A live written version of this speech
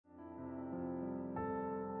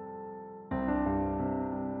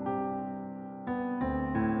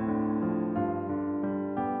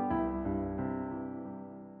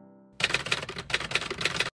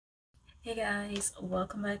Hey guys,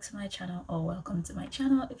 welcome back to my channel, or welcome to my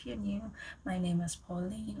channel if you're new. My name is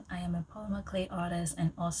Pauline. I am a polymer clay artist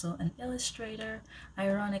and also an illustrator. I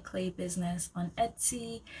run a clay business on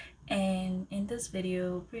Etsy, and in this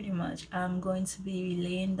video pretty much I'm going to be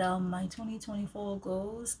laying down my 2024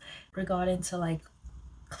 goals regarding to like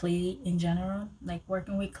clay in general, like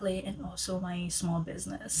working with clay, and also my small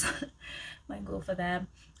business. My goal for that.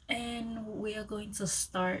 And we are going to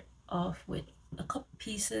start off with a couple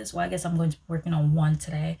pieces. Well, I guess I'm going to be working on one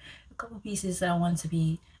today. A couple pieces that I want to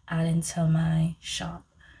be adding to my shop.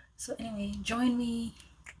 So anyway, join me.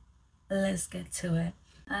 Let's get to it.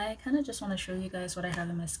 I kind of just want to show you guys what I have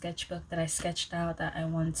in my sketchbook that I sketched out that I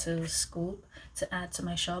want to sculpt to add to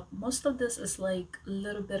my shop. Most of this is like a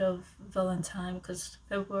little bit of Valentine because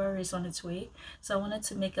February is on its way, so I wanted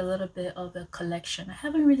to make a little bit of a collection. I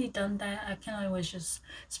haven't really done that. I kind of was just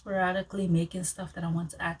sporadically making stuff that I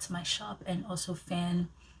want to add to my shop, and also fan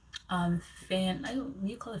I don't,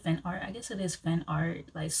 you call it fan art, I guess it is fan art,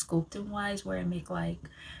 like sculpting wise, where I make like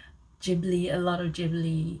a lot of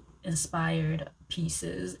Ghibli inspired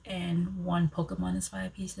pieces and one Pokemon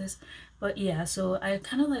inspired pieces. But yeah, so I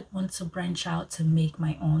kind of like want to branch out to make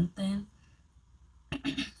my own thing.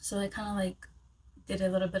 So I kind of like did a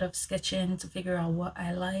little bit of sketching to figure out what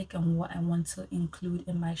I like and what I want to include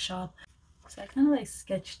in my shop. So I kind of like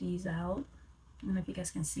sketched these out. I don't know if you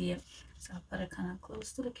guys can see it, so I'll put it kind of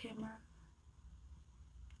close to the camera.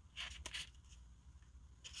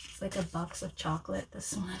 It's like a box of chocolate,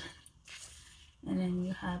 this one. And then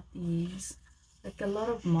you have these, like a lot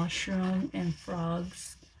of mushroom and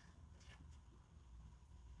frogs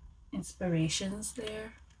inspirations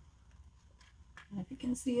there. And if you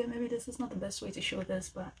can see it, maybe this is not the best way to show this,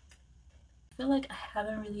 but I feel like I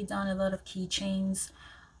haven't really done a lot of keychains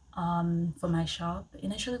for my shop.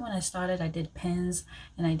 Initially when I started, I did pins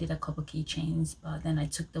and I did a couple keychains, but then I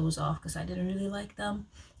took those off because I didn't really like them,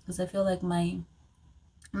 because I feel like my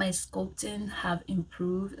sculpting have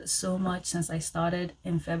improved so much since I started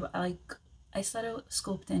in February. Like I started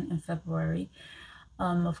sculpting in February.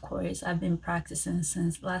 Of course I've been practicing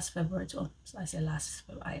since last February. So I say last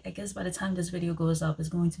February, I guess by the time this video goes up, it's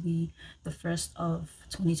going to be the 1st of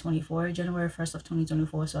 2024, January 1st of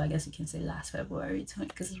 2024. So I guess you can say last February,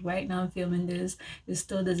 because right now I'm filming this, it's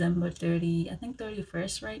still December 30, I think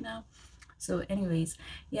 31st right now. So anyways,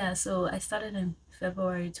 yeah, so I started in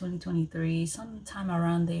February 2023, sometime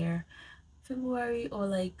around there, February or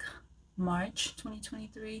like March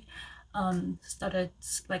 2023. Started,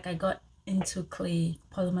 like, I got into clay,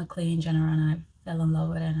 polymer clay in general, and I fell in love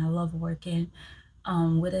with it, and I love working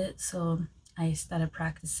with it. So I started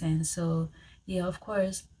practicing. So yeah, of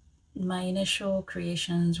course my initial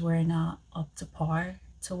creations were not up to par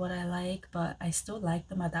to what I like, but I still like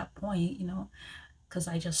them at that point, you know, because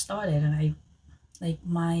I just started. And I like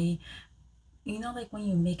my, you know, like when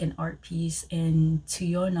you make an art piece and to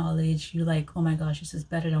your knowledge you're like, oh my gosh, this is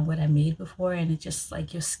better than what I made before, and it just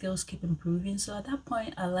like your skills keep improving. So at that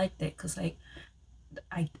point I liked it, because like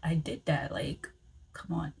I did that, like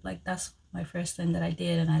come on, like that's my first thing that I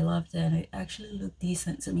did and I loved it, and it actually looked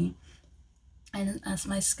decent to me. And as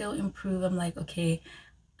my skill improved, I'm like, okay,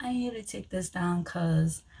 I need to take this down,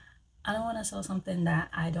 because I don't want to sell something that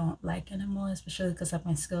I don't like anymore, especially because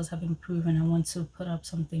my skills have improved and I want to put up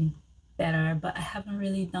something better. But I haven't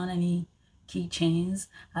really done any keychains.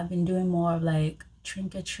 I've been doing more of like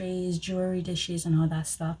trinket trays, jewelry dishes, and all that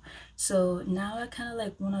stuff. So now I kind of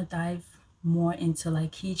like want to dive more into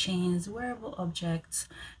like keychains, wearable objects,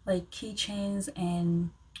 like keychains, and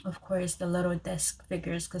of course the little desk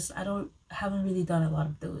figures, because I haven't really done a lot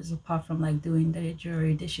of those apart from like doing the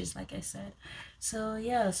jewelry dishes, like I said. So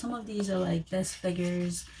yeah, some of these are like desk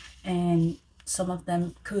figures, and some of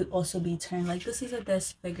them could also be turned, like this is a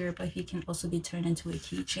desk figure, but he can also be turned into a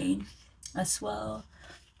keychain as well.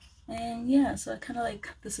 And yeah, so I kind of like,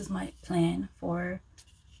 this is my plan for,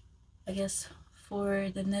 I guess, for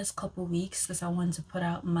the next couple weeks, because I want to put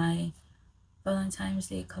out my Valentine's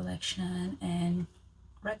Day collection and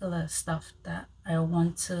regular stuff that I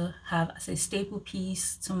want to have as a staple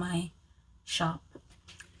piece to my shop.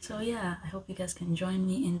 So yeah, I hope you guys can join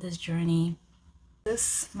me in this journey.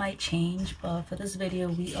 This might change, but for this video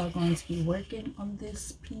we are going to be working on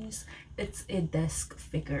this piece. It's a desk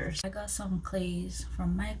figure. I got some clays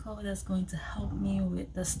from Michael that's going to help me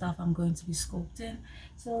with the stuff I'm going to be sculpting.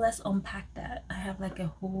 So let's unpack that. I have like a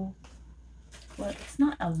whole, well, it's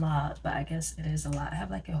not a lot, but I guess it is a lot. I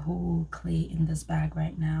have like a whole clay in this bag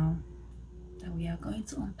right now that we are going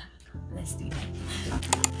to unpack. Let's do that.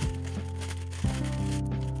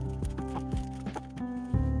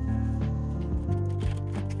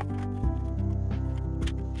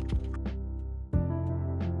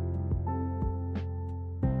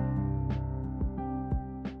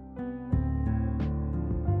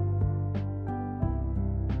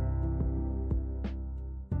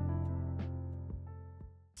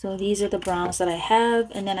 So these are the browns that I have,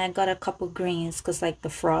 and then I got a couple greens because like the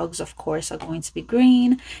frogs of course are going to be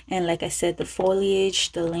green, and like I said, the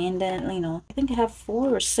foliage, the linden, you know, I think I have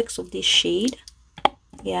 4 or 6 of this shade.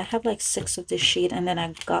 Yeah, I have like 6 of this shade, and then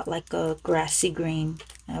I got like a grassy green.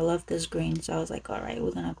 I love this green, so I was like, all right, we're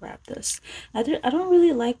gonna grab this. I don't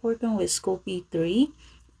really like working with Sculpey 3,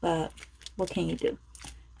 but what can you do?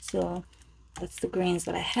 So that's the greens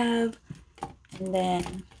that I have, and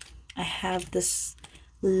then I have this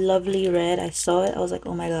lovely red. I saw it, I was like,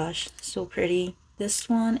 oh my gosh, so pretty. This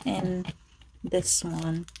one and this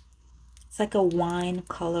one, it's like a wine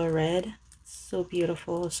color red, so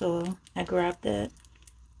beautiful, so I grabbed it.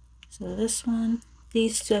 So this one,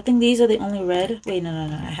 these two, I think these are the only red. Wait, no,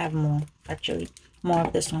 I have more, actually more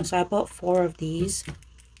of this one. So I bought 4 of these,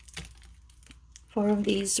 4 of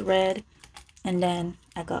these red, and then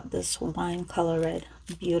I got this wine color red.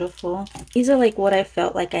 Beautiful. These are like what I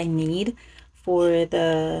felt like I need for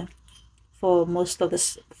most of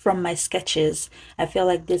this from my sketches. I feel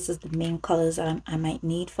like this is the main colors that I might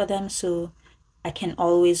need for them, so I can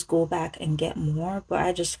always go back and get more, but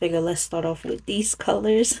I just figure let's start off with these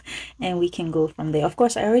colors and we can go from there. Of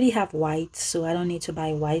course, I already have white, so I don't need to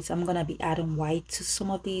buy whites. I'm gonna be adding white to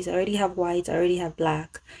some of these. I already have white, I already have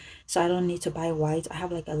black, so I don't need to buy white. I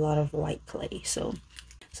have like a lot of white clay. So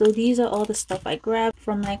these are all the stuff I grabbed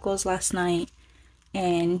from Michael's last night,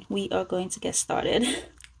 and we are going to get started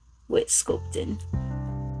with sculpting.